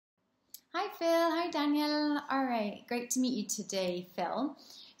Hi Phil, hi Daniel. All right, great to meet you today, Phil.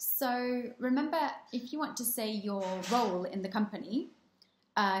 So remember, if you want to say your role in the company,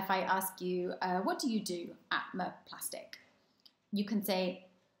 if I ask you, what do you do at MURR Plastic? You can say,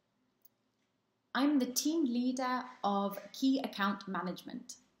 I'm the team leader of key account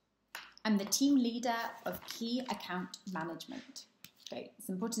management. I'm the team leader of key account management. Great, it's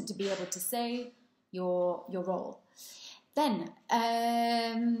important to be able to say your role. Then,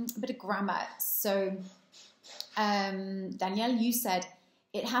 a bit of grammar. So, Danielle, you said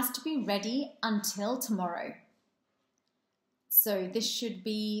it has to be ready until tomorrow. So this should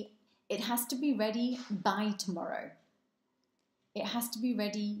be, it has to be ready by tomorrow. It has to be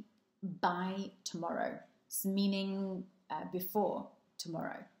ready by tomorrow, so meaning before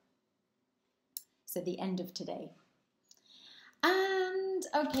tomorrow. So the end of today. And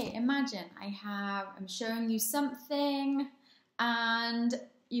okay, imagine I'm showing you something and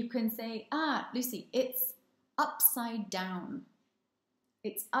you can say, Lucy, it's upside down.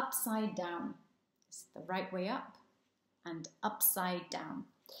 It's upside down. It's the right way up and upside down.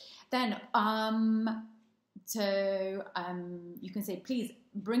 Then, you can say, please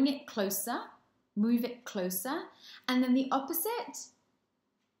bring it closer, move it closer. And then the opposite,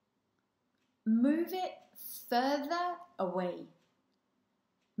 move it further away.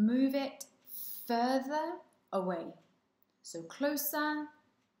 Move it further away. So closer,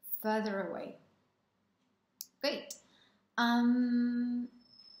 further away. Great.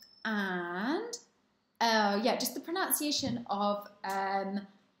 Just the pronunciation of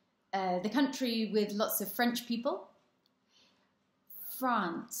the country with lots of French people.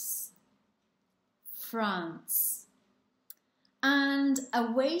 France. France. And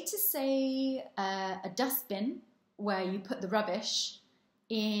a way to say a dustbin where you put the rubbish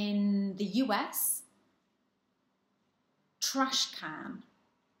in the US, trash can.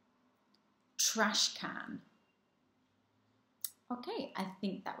 Trash can. Okay, I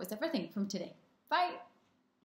think that was everything from today. Bye.